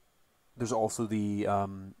so there's also the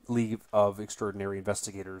League of Extraordinary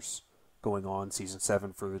Investigators going on, Season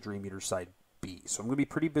 7 for the Dream Eater Side B. So I'm going to be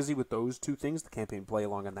pretty busy with those 2 things, the campaign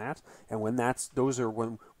play-along and that. And when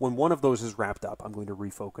one of those is wrapped up, I'm going to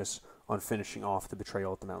refocus on finishing off the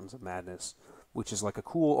Betrayal at the Mountains of Madness, which is like a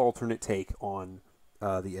cool alternate take on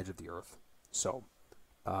the Edge of the Earth. So,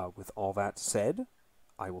 with all that said,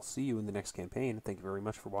 I will see you in the next campaign. Thank you very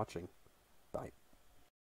much for watching. Bye.